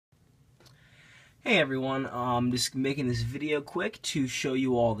Hey everyone, just making this video quick to show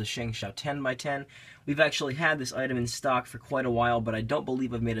you all the Shengshou 10x10. We've actually had this item in stock for quite a while, but I don't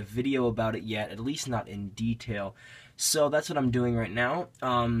believe I've made a video about it yet, at least not in detail. So that's what I'm doing right now.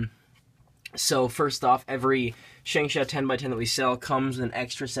 So first off, every Shengshou 10x10 that we sell comes with an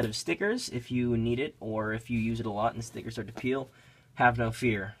extra set of stickers if you need it, or if you use it a lot and stickers start to peel. Have no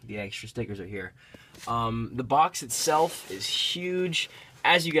fear, the extra stickers are here. The box itself is huge.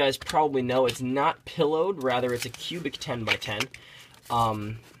 As you guys probably know, it's not pillowed, rather it's a cubic 10x10.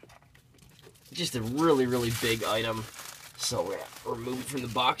 Just a really, really big item. So we're gonna remove it from the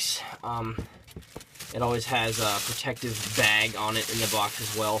box. It always has a protective bag on it in the box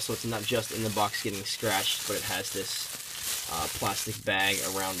as well, so it's not just in the box getting scratched, but it has this plastic bag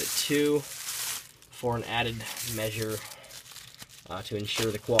around it too for an added measure to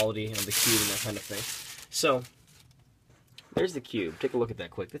ensure the quality of the cube and that kind of thing. So there's the cube. Take a look at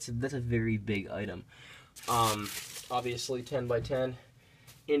that quick. That's a very big item. Obviously 10x10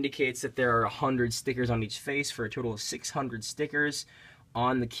 indicates that there are 100 stickers on each face for a total of 600 stickers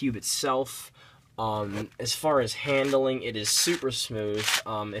on the cube itself. As far as handling, it is super smooth.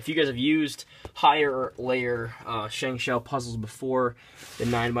 If you guys have used higher layer Shengshou puzzles before, the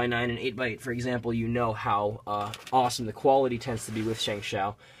 9x9 and 8x8 for example, you know how awesome the quality tends to be with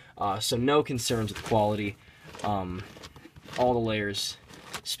Shengshou. So no concerns with quality. All the layers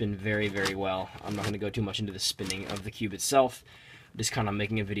spin very, very well. I'm not going to go too much into the spinning of the cube itself. I'm just kind of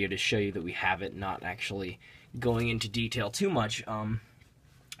making a video to show you that we have it, not actually going into detail too much.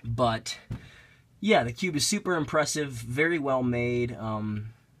 But yeah, the cube is super impressive, very well made.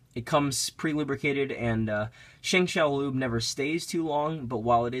 It comes pre-lubricated, and Shengshou lube never stays too long, but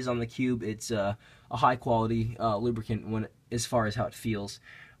while it is on the cube, it's a high-quality lubricant as far as how it feels.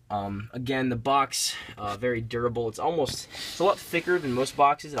 Again, the box, very durable. It's a lot thicker than most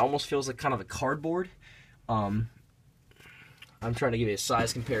boxes. It almost feels like kind of a cardboard. I'm trying to give you a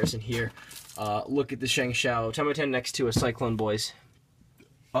size comparison here. Look at the Shengshou 10x10 next to a Cyclone Boys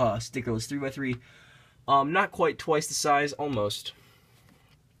stickerless 3x3. Not quite twice the size, almost.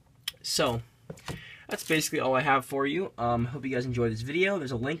 So that's basically all I have for you. Hope you guys enjoyed this video.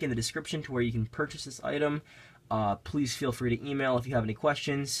 There's a link in the description to where you can purchase this item. Please feel free to email if you have any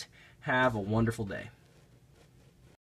questions. Have a wonderful day.